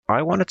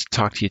I wanted to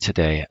talk to you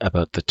today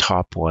about the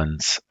top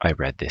ones I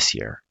read this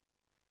year.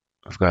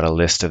 I've got a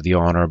list of the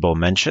honorable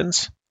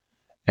mentions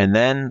and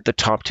then the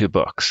top two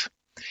books.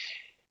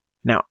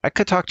 Now, I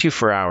could talk to you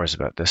for hours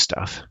about this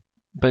stuff,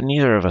 but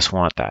neither of us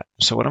want that.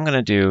 So what I'm going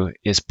to do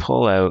is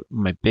pull out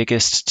my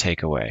biggest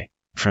takeaway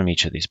from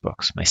each of these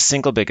books, my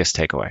single biggest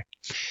takeaway.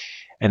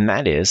 And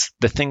that is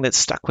the thing that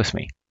stuck with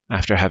me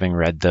after having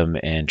read them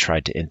and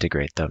tried to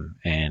integrate them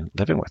and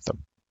living with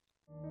them.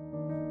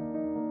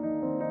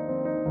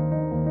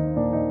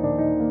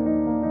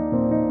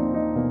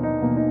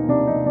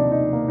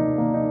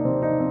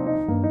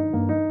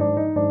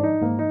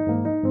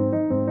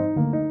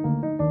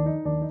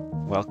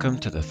 Welcome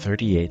to the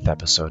 38th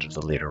episode of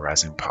the Leader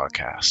Rising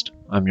podcast.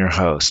 I'm your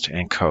host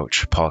and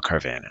coach, Paul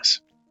Carvanis.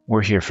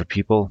 We're here for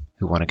people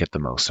who want to get the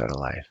most out of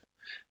life,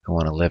 who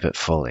want to live it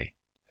fully,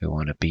 who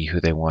want to be who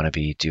they want to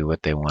be, do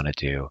what they want to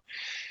do,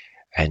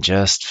 and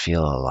just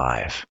feel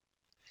alive.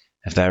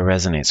 If that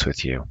resonates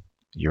with you,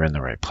 you're in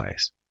the right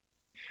place.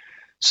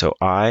 So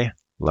I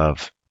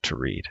love to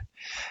read.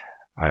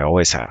 I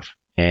always have.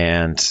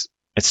 And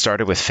it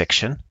started with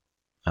fiction.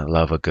 I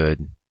love a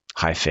good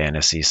high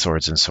fantasy,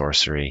 swords and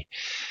sorcery,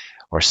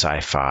 or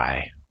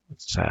sci-fi,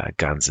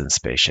 guns and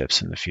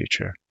spaceships in the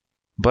future.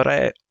 But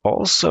I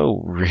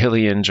also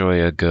really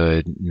enjoy a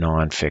good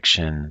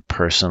nonfiction,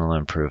 personal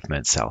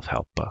improvement,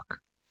 self-help book.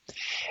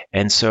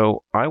 And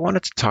so I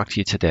wanted to talk to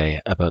you today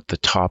about the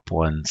top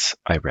ones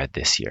I read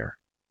this year.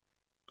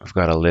 I've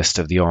got a list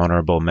of the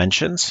honorable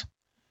mentions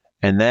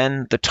and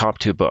then the top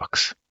two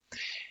books.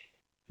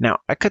 Now,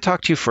 I could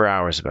talk to you for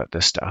hours about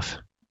this stuff,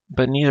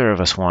 but neither of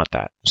us want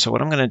that. So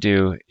what I'm going to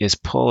do is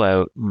pull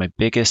out my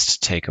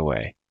biggest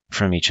takeaway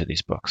from each of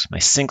these books, my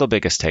single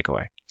biggest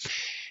takeaway.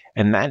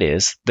 And that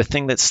is the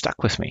thing that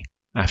stuck with me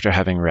after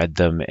having read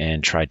them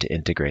and tried to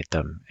integrate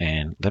them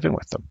and living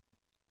with them.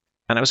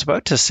 And I was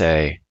about to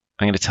say,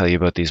 I'm going to tell you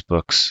about these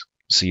books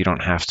so you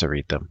don't have to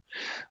read them.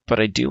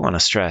 But I do want to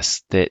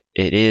stress that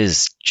it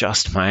is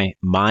just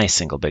my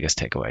single biggest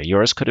takeaway.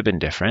 Yours could have been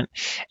different,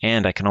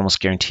 and I can almost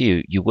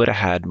guarantee you would have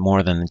had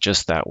more than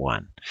just that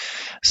one.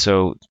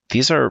 So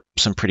these are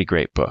some pretty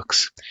great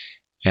books,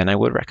 and I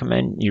would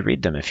recommend you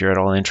read them if you're at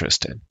all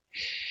interested.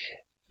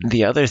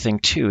 The other thing,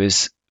 too,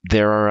 is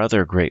there are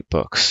other great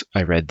books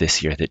I read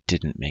this year that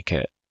didn't make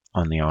it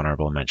on the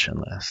honorable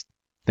mention list.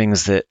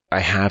 Things that I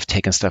have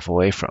taken stuff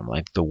away from,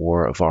 like The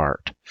War of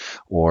Art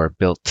or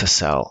Built to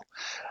Sell.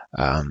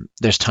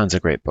 There's tons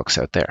of great books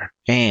out there.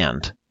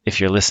 And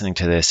if you're listening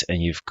to this and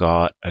you've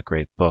got a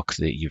great book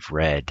that you've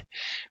read,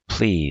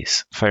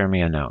 please fire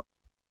me a note.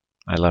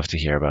 I love to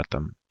hear about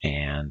them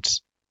and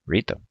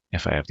read them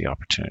if I have the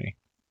opportunity.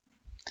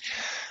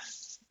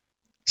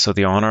 So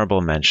the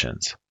honorable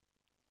mentions.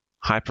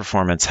 High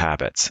Performance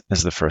Habits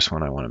is the first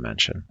one I want to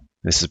mention.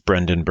 This is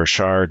Brendon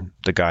Burchard,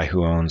 the guy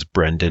who owns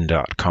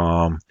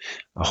Brendon.com,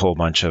 a whole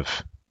bunch of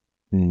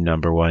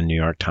 #1 New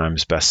York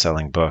Times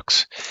best-selling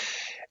books.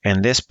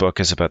 And this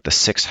book is about the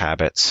 6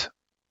 habits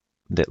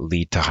that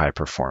lead to high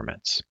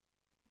performance.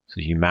 So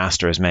you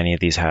master as many of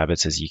these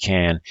habits as you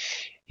can,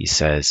 he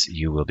says,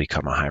 you will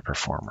become a high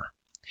performer.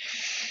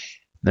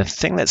 The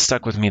thing that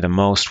stuck with me the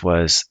most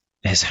was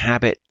his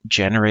habit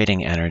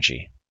generating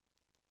energy.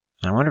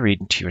 And I want to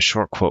read to you a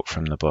short quote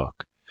from the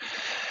book.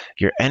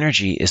 Your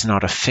energy is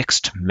not a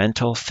fixed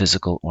mental,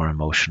 physical, or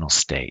emotional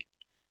state.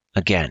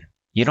 Again,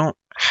 you don't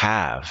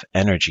have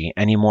energy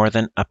any more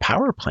than a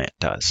power plant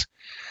does.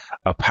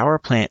 A power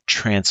plant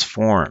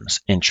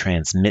transforms and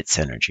transmits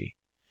energy.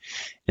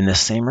 In the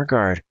same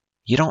regard,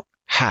 you don't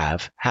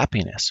have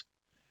happiness.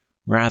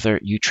 Rather,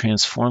 you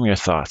transform your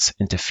thoughts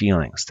into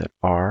feelings that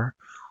are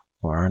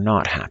or are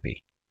not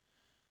happy.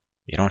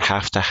 You don't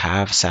have to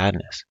have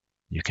sadness.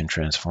 You can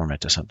transform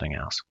it to something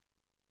else.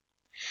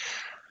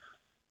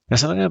 Now,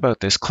 something about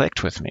this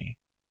clicked with me.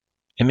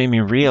 It made me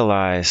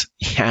realize,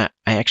 I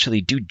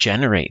actually do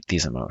generate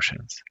these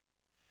emotions.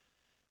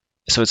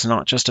 So it's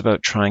not just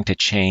about trying to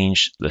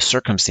change the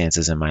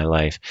circumstances in my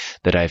life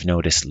that I've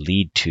noticed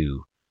lead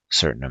to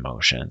certain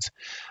emotions.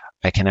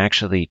 I can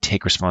actually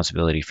take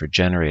responsibility for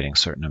generating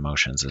certain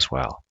emotions as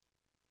well.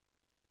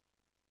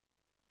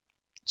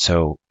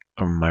 So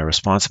my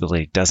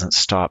responsibility doesn't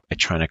stop at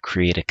trying to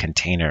create a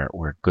container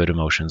where good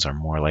emotions are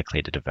more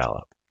likely to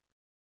develop.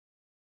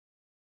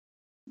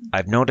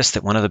 I've noticed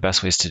that one of the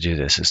best ways to do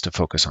this is to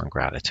focus on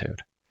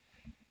gratitude.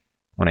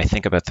 When I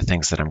think about the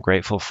things that I'm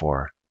grateful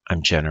for,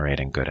 I'm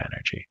generating good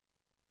energy.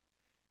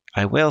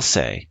 I will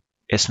say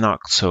it's not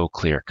so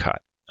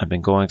clear-cut. I've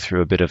been going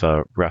through a bit of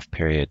a rough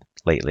period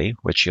lately,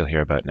 which you'll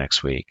hear about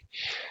next week.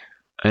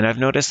 And I've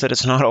noticed that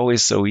it's not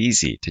always so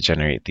easy to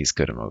generate these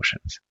good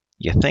emotions.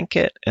 You think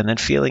it, and then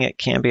feeling it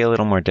can be a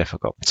little more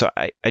difficult. So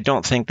I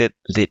don't think that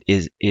it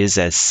is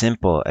as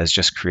simple as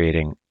just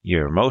creating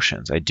your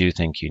emotions. I do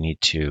think you need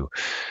to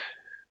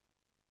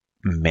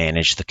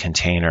manage the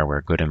container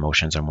where good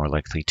emotions are more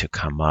likely to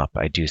come up.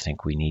 I do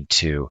think we need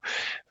to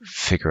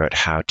figure out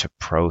how to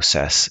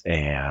process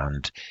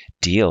and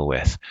deal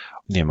with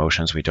the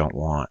emotions we don't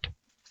want.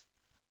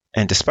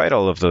 And despite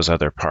all of those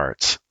other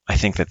parts, I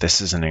think that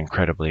this is an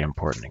incredibly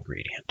important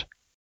ingredient.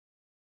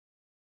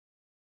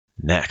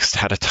 Next,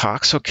 How to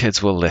Talk So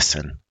Kids Will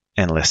Listen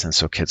and Listen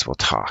So Kids Will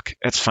Talk.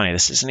 It's funny,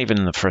 this isn't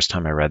even the first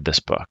time I read this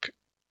book.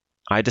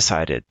 I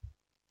decided,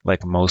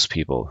 like most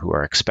people who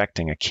are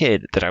expecting a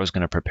kid, that I was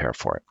going to prepare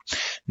for it.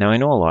 Now, I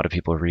know a lot of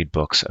people read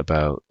books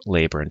about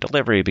labor and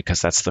delivery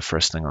because that's the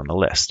first thing on the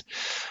list.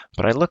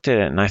 But I looked at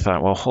it and I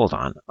thought, well, hold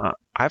on.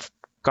 I've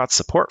got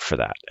support for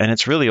that. And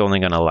it's really only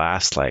going to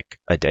last like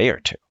a day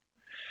or two.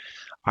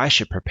 I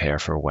should prepare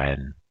for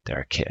when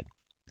they're a kid.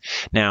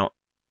 Now,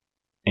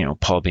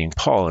 Paul being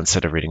Paul,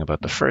 instead of reading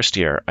about the first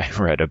year, I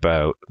read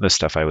about the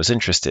stuff I was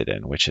interested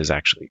in, which is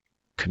actually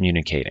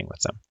communicating with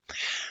them.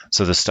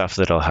 So the stuff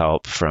that'll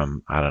help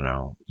from, I don't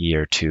know,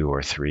 year 2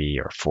 or 3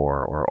 or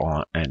 4 or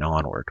on and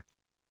onward.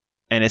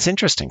 And it's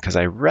interesting because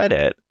I read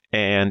it,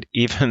 and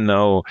even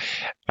though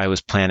I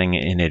was planning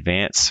in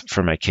advance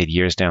for my kid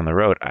years down the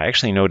road, I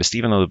actually noticed,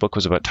 even though the book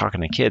was about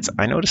talking to kids,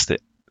 I noticed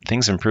that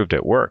things improved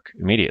at work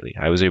immediately.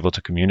 I was able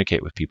to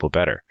communicate with people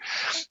better.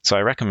 So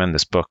I recommend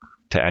this book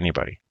to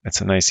anybody. It's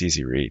a nice,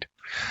 easy read.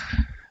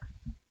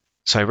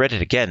 So I read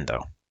it again,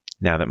 though,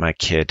 now that my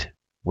kid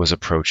was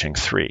approaching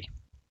 3.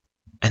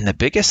 And the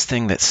biggest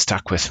thing that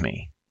stuck with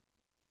me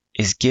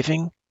is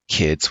giving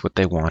kids what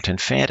they want in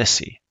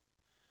fantasy.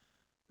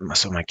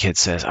 So my kid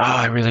says,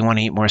 I really want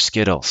to eat more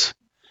Skittles.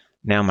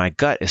 Now my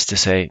gut is to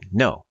say,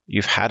 no,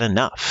 you've had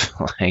enough.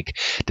 Like,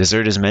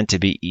 dessert is meant to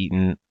be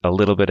eaten a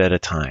little bit at a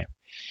time.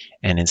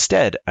 And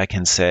instead, I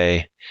can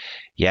say,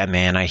 yeah,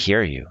 man, I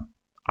hear you.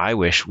 I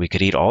wish we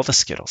could eat all the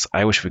Skittles.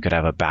 I wish we could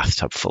have a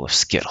bathtub full of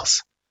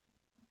Skittles.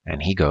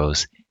 And he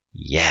goes,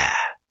 yeah.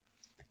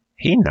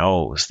 He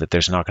knows that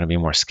there's not going to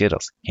be more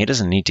Skittles. He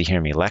doesn't need to hear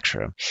me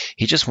lecture him.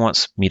 He just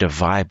wants me to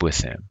vibe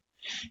with him.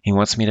 He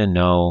wants me to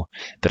know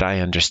that I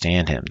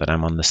understand him, that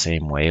I'm on the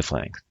same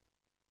wavelength.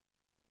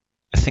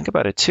 Think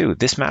about it too.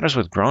 This matters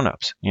with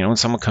grown-ups. When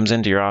someone comes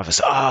into your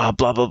office, blah,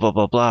 blah, blah,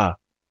 blah, blah.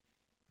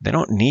 They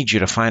don't need you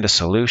to find a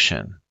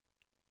solution.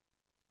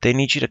 They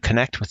need you to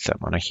connect with them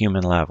on a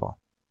human level.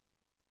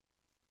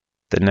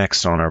 The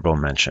next honorable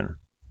mention,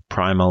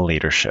 Primal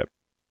Leadership.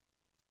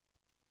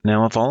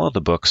 Now, of all of the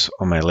books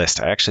on my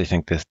list, I actually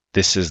think that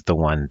this is the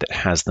one that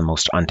has the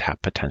most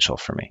untapped potential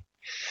for me.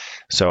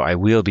 So I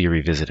will be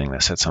revisiting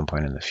this at some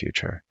point in the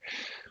future.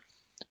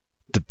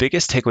 The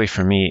biggest takeaway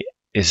for me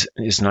is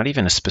not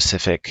even a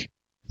specific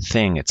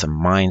thing. It's a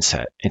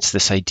mindset. It's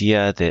this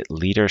idea that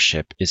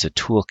leadership is a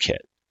toolkit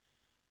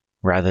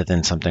rather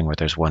than something where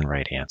there's one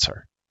right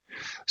answer.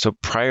 So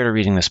prior to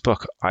reading this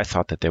book, I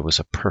thought that there was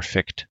a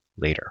perfect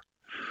leader,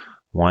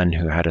 one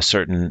who had a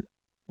certain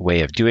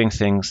way of doing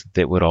things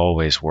that would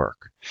always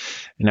work.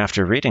 And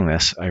after reading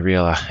this, I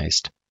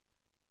realized,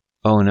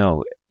 oh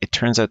no, it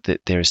turns out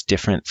that there's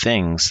different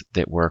things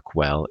that work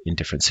well in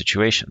different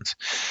situations.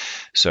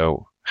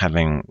 So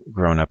having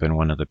grown up in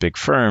one of the big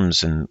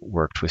firms and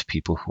worked with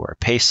people who are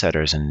pace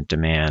setters and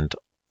demand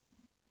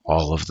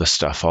all of the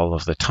stuff all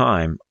of the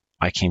time,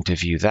 I came to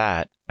view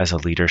that as a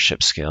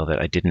leadership skill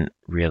that I didn't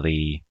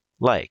really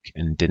like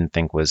and didn't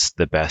think was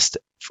the best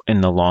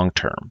in the long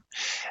term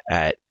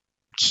at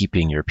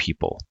keeping your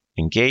people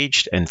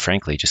engaged and,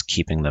 frankly, just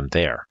keeping them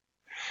there.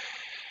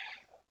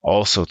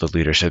 Also, the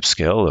leadership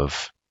skill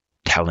of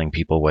telling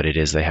people what it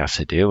is they have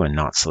to do and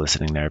not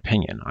soliciting their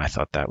opinion. I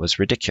thought that was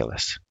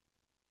ridiculous.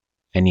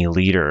 Any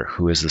leader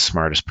who is the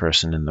smartest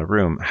person in the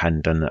room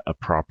hadn't done a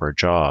proper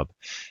job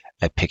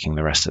at picking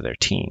the rest of their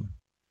team.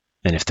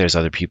 And if there's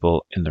other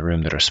people in the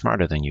room that are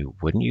smarter than you,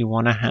 wouldn't you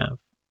want to have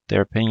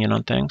their opinion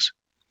on things?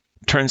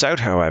 Turns out,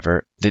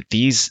 however, that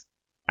these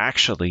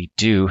actually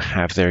do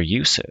have their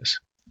uses.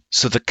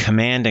 So the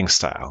commanding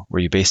style,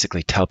 where you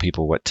basically tell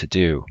people what to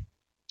do,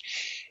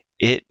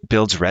 it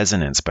builds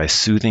resonance by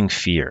soothing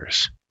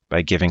fears,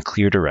 by giving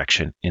clear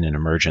direction in an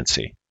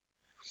emergency.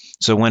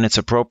 So when it's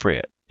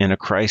appropriate in a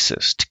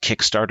crisis to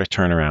kickstart a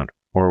turnaround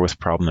or with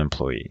problem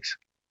employees.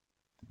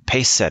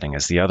 Pace setting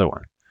is the other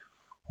one,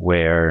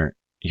 where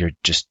you're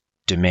just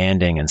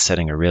demanding and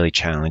setting a really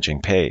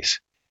challenging pace.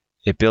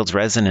 It builds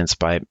resonance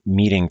by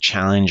meeting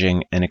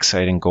challenging and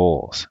exciting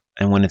goals.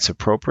 And when it's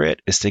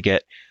appropriate is to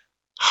get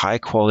high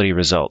quality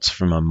results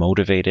from a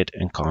motivated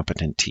and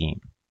competent team.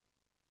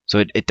 So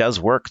it does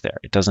work there.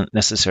 It doesn't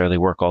necessarily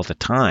work all the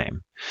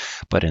time,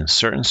 but in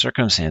certain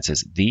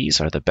circumstances,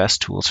 these are the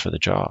best tools for the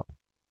job.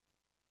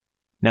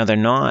 Now, they're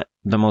not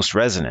the most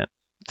resonant.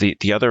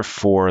 The other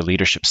 4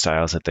 leadership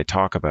styles that they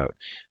talk about,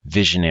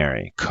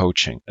 visionary,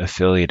 coaching,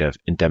 affiliative,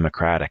 and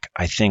democratic,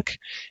 I think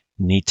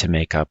need to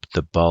make up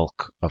the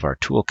bulk of our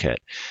toolkit.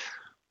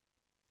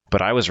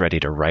 But I was ready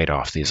to write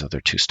off these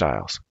other 2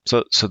 styles.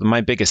 So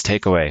my biggest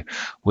takeaway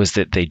was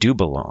that they do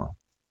belong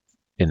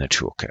in the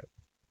toolkit.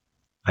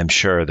 I'm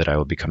sure that I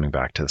will be coming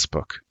back to this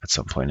book at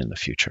some point in the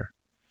future,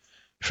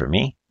 for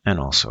me and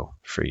also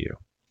for you.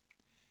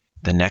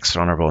 The next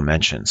honorable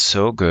mention,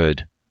 So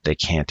Good They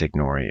Can't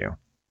Ignore You.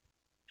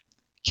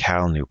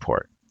 Cal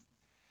Newport.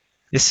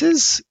 This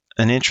is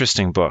an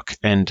interesting book,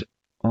 and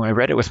I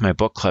read it with my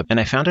book club, and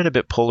I found it a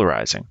bit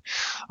polarizing.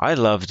 I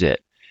loved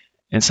it,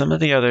 and some of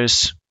the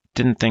others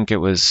didn't think it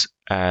was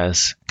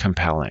as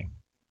compelling.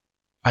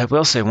 I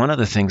will say one of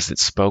the things that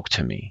spoke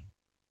to me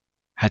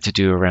had to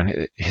do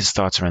around his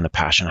thoughts around the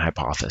passion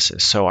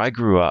hypothesis. So I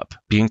grew up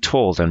being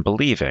told and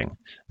believing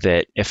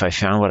that if I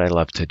found what I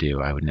loved to do,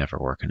 I would never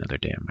work another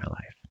day in my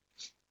life.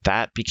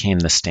 That became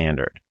the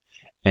standard.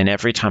 And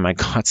every time I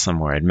got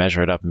somewhere, I'd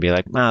measure it up and be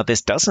like, nah,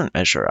 this doesn't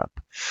measure up.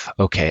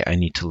 Okay, I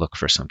need to look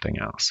for something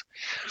else.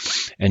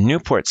 And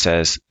Newport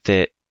says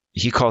that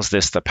he calls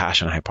this the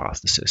passion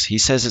hypothesis. He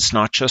says it's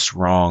not just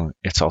wrong,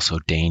 it's also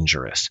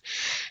dangerous.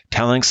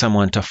 Telling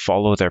someone to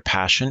follow their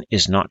passion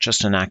is not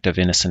just an act of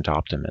innocent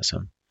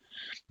optimism,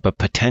 but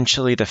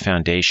potentially the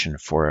foundation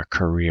for a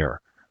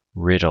career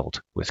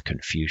riddled with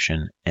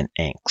confusion and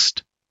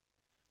angst.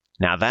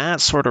 Now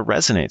that sort of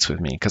resonates with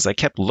me because I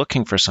kept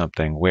looking for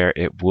something where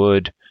it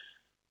would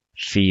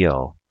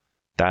feel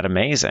that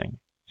amazing.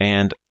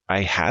 And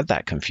I had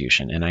that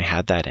confusion and I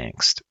had that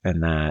angst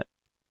and that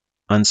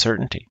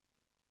uncertainty.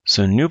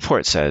 So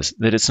Newport says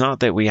that it's not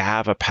that we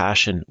have a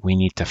passion we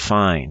need to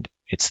find,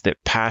 it's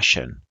that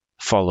passion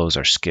follows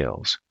our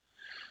skills.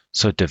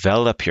 So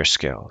develop your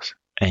skills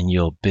and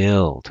you'll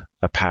build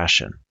a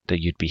passion that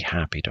you'd be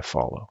happy to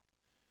follow.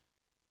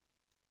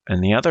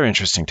 And the other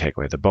interesting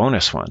takeaway, the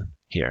bonus one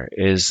here,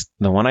 is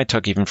the one I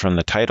took even from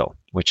the title,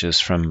 which is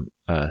from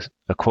a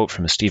quote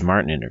from a Steve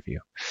Martin interview.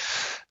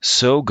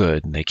 So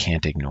good, they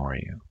can't ignore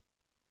you.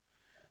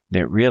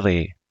 That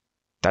really,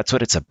 that's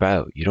what it's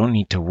about. You don't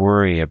need to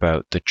worry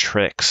about the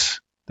tricks,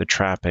 the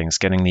trappings,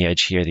 getting the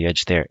edge here, the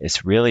edge there.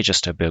 It's really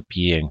just about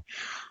being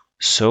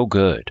so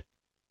good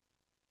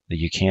that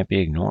you can't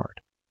be ignored.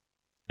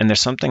 And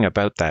there's something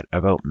about that,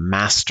 about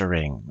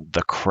mastering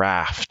the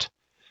craft,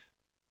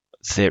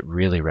 that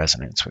really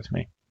resonates with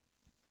me.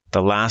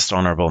 The last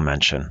honorable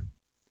mention,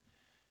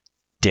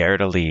 Dare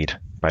to Lead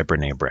by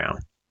Brené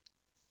Brown.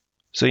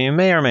 So you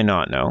may or may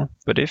not know,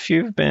 but if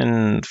you've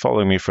been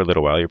following me for a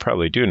little while, you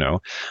probably do know,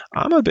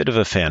 I'm a bit of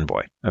a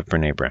fanboy of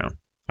Brené Brown.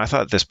 I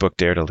thought this book,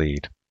 Dare to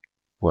Lead,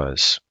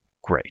 was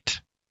great,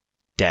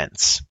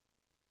 dense.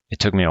 It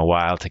took me a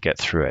while to get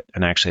through it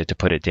and actually had to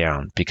put it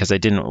down because I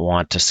didn't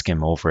want to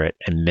skim over it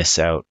and miss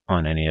out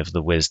on any of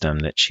the wisdom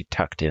that she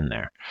tucked in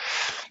there.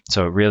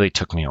 So it really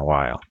took me a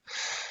while.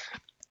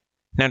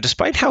 Now,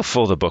 despite how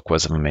full the book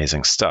was of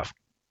amazing stuff,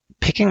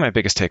 picking my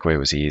biggest takeaway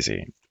was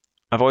easy.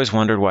 I've always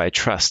wondered why I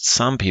trust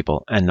some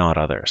people and not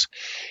others.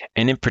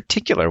 And in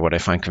particular, what I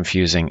find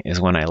confusing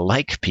is when I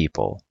like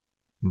people,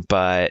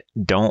 but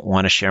don't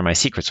want to share my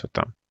secrets with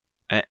them.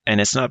 And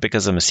it's not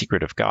because I'm a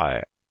secretive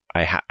guy.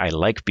 I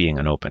like being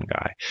an open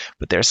guy.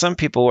 But there are some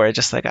people where I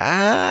just like,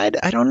 I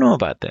don't know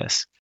about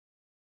this.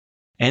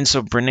 And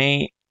so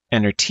Brené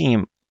and her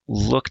team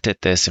looked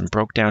at this and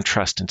broke down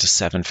trust into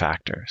 7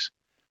 factors.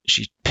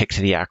 She picked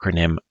the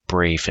acronym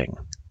BRAVING.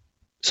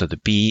 So the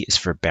B is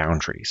for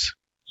boundaries.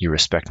 You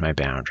respect my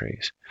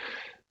boundaries.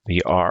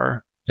 The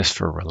R is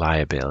for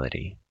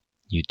reliability.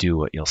 You do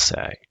what you'll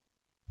say.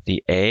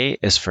 The A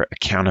is for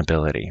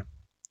accountability.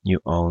 You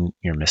own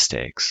your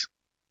mistakes.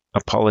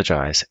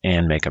 Apologize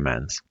and make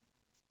amends.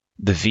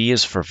 The V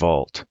is for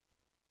vault.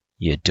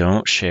 You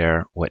don't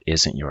share what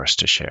isn't yours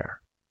to share.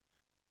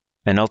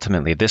 And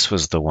ultimately, this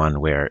was the one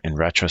where, in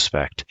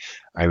retrospect,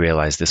 I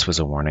realized this was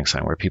a warning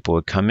sign where people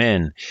would come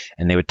in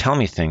and they would tell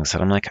me things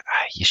that I'm like,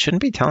 you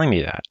shouldn't be telling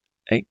me that.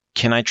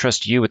 Can I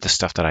trust you with the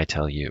stuff that I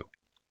tell you?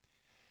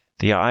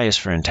 The I is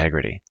for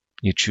integrity.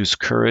 You choose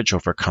courage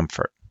over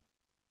comfort.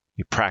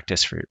 You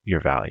practice for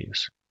your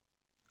values.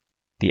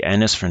 The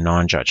N is for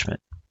non-judgment.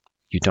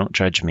 You don't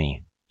judge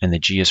me. And the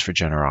G is for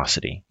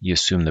generosity. You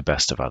assume the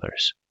best of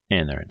others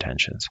and their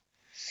intentions.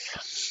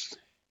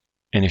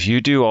 And if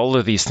you do all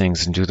of these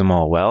things and do them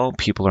all well,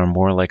 people are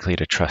more likely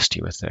to trust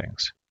you with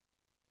things.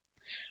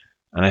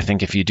 And I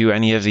think if you do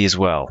any of these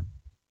well,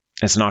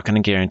 it's not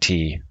going to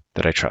guarantee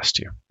that I trust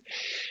you.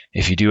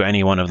 If you do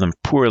any one of them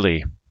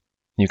poorly,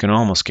 you can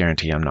almost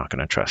guarantee I'm not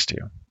going to trust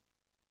you.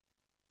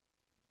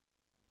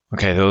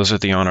 Okay, those are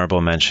the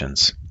honorable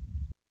mentions.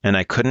 And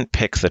I couldn't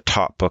pick the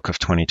top book of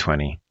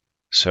 2020,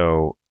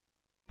 so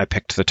I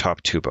picked the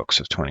top 2 books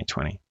of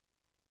 2020.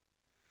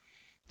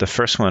 The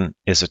first one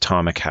is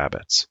Atomic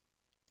Habits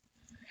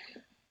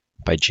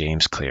by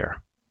James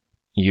Clear.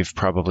 You've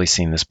probably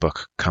seen this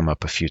book come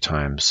up a few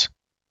times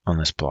on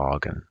this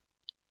blog and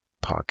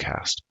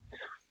podcast.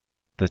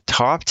 The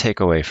top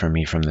takeaway for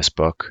me from this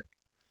book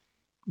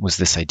was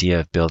this idea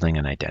of building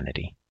an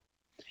identity.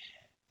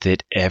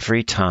 That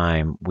every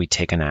time we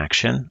take an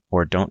action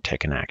or don't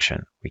take an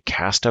action, we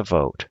cast a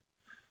vote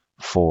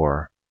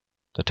for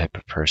the type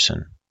of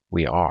person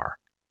we are.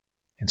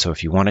 And so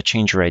if you want to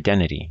change your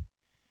identity,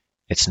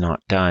 it's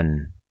not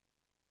done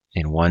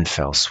in one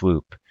fell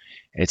swoop.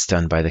 It's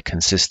done by the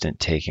consistent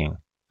taking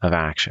of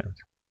actions,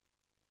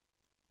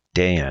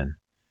 day in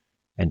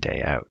and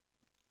day out.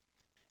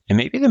 And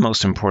maybe the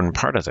most important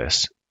part of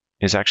this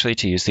is actually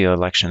to use the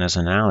election as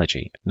an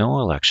analogy. No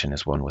election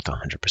is won with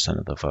 100%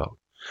 of the vote.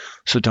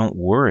 So don't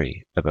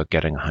worry about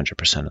getting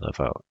 100% of the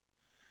vote.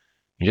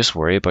 You just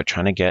worry about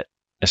trying to get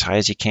as high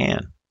as you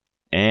can.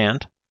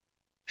 And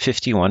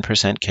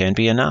 51% can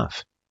be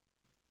enough.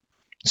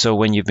 So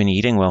when you've been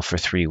eating well for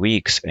 3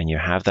 weeks and you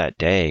have that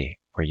day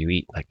where you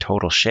eat like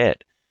total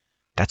shit,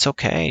 that's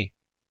okay.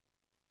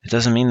 It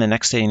doesn't mean the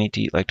next day you need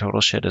to eat like total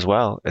shit as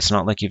well. It's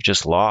not like you've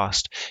just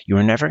lost. You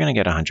are never going to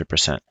get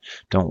 100%.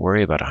 Don't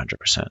worry about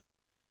 100%.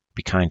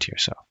 Be kind to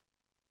yourself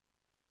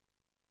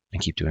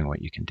and keep doing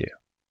what you can do.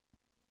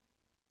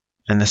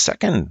 And the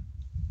second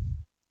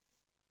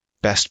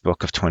best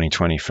book of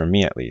 2020, for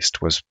me at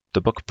least, was the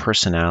book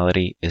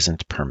Personality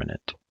Isn't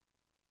Permanent.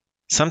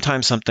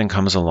 Sometimes something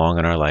comes along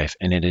in our life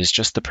and it is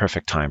just the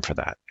perfect time for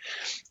that.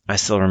 I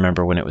still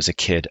remember when it was a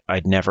kid,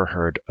 I'd never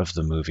heard of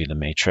the movie The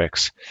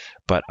Matrix,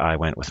 but I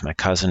went with my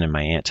cousin and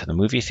my aunt to the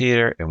movie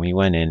theater, and we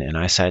went in and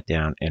I sat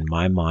down and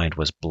my mind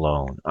was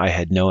blown. I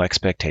had no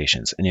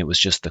expectations and it was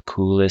just the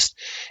coolest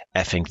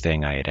effing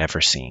thing I had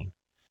ever seen.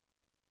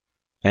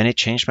 And it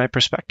changed my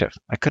perspective.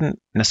 I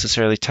couldn't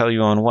necessarily tell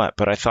you on what,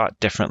 but I thought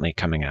differently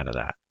coming out of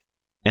that.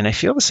 And I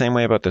feel the same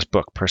way about this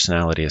book,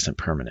 Personality Isn't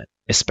Permanent,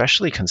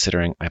 especially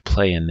considering I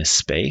play in this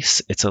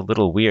space. It's a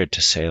little weird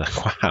to say,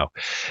 like, wow,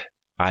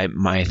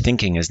 my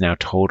thinking is now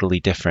totally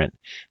different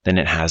than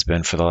it has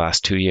been for the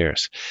last 2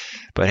 years.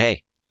 But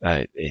hey,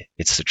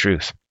 it's the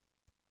truth.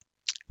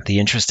 The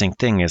interesting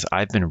thing is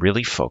I've been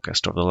really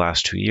focused over the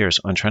last 2 years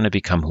on trying to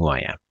become who I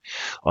am,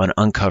 on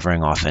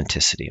uncovering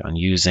authenticity, on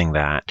using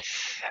that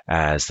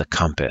as the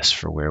compass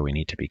for where we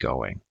need to be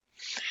going.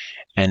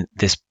 And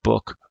this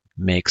book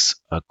makes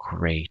a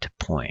great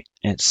point.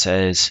 It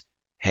says,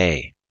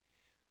 hey,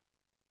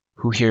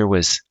 who here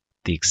was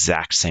the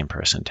exact same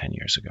person 10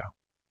 years ago?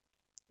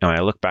 Now, when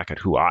I look back at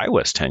who I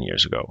was 10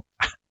 years ago,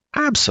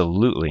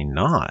 absolutely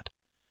not.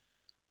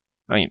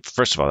 I mean,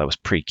 first of all, that was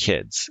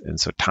pre-kids, and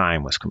so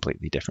time was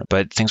completely different.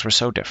 But things were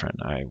so different.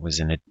 I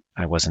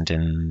wasn't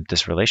in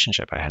this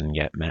relationship. I hadn't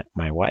yet met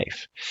my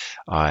wife.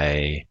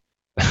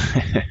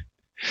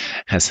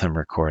 As I'm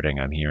recording,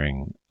 I'm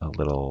hearing a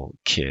little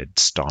kid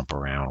stomp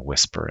around,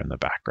 whisper in the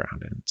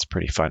background, and it's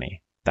pretty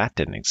funny. That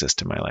didn't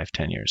exist in my life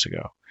 10 years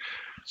ago.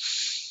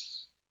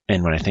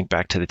 And when I think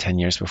back to the 10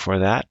 years before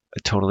that,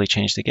 it totally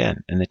changed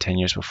again. And the 10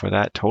 years before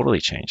that totally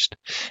changed.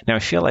 Now, I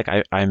feel like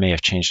I may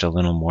have changed a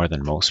little more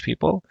than most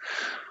people,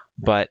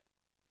 but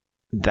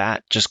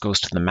that just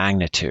goes to the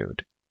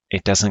magnitude.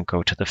 It doesn't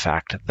go to the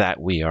fact that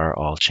we are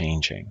all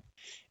changing.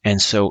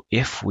 And so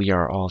if we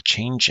are all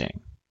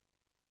changing,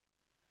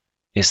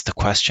 is the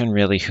question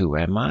really, who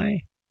am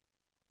I?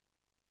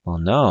 Well,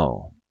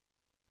 no.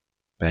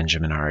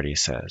 Benjamin Hardy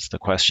says, the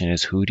question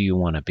is, who do you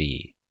want to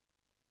be?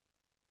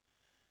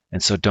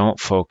 And so don't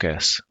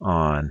focus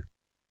on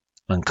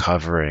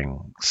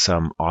uncovering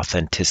some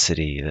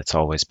authenticity that's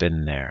always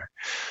been there.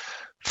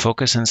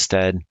 Focus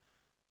instead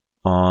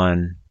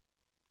on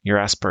your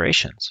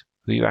aspirations,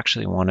 who you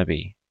actually want to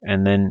be.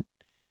 And then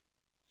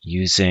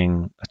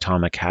using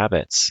atomic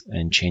habits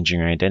and changing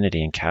your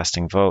identity and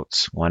casting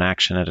votes one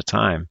action at a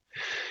time,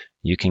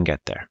 you can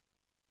get there.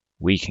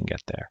 We can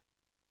get there.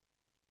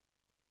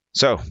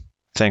 So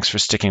thanks for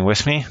sticking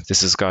with me.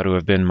 This has got to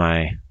have been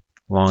my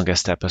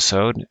longest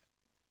episode.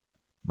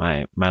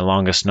 My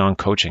longest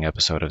non-coaching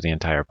episode of the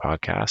entire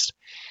podcast.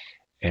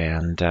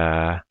 And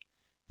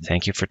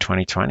thank you for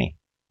 2020.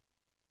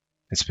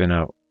 It's been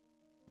a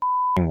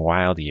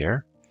wild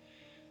year.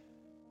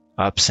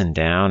 Ups and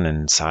down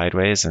and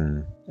sideways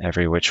and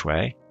every which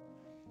way.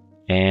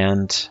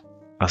 And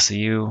I'll see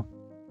you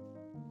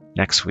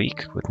next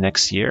week with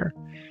next year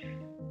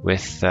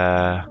with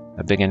a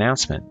big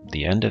announcement,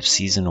 the end of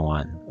season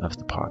 1 of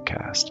the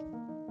podcast.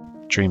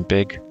 Dream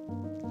big,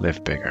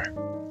 live bigger.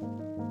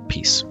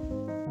 Peace.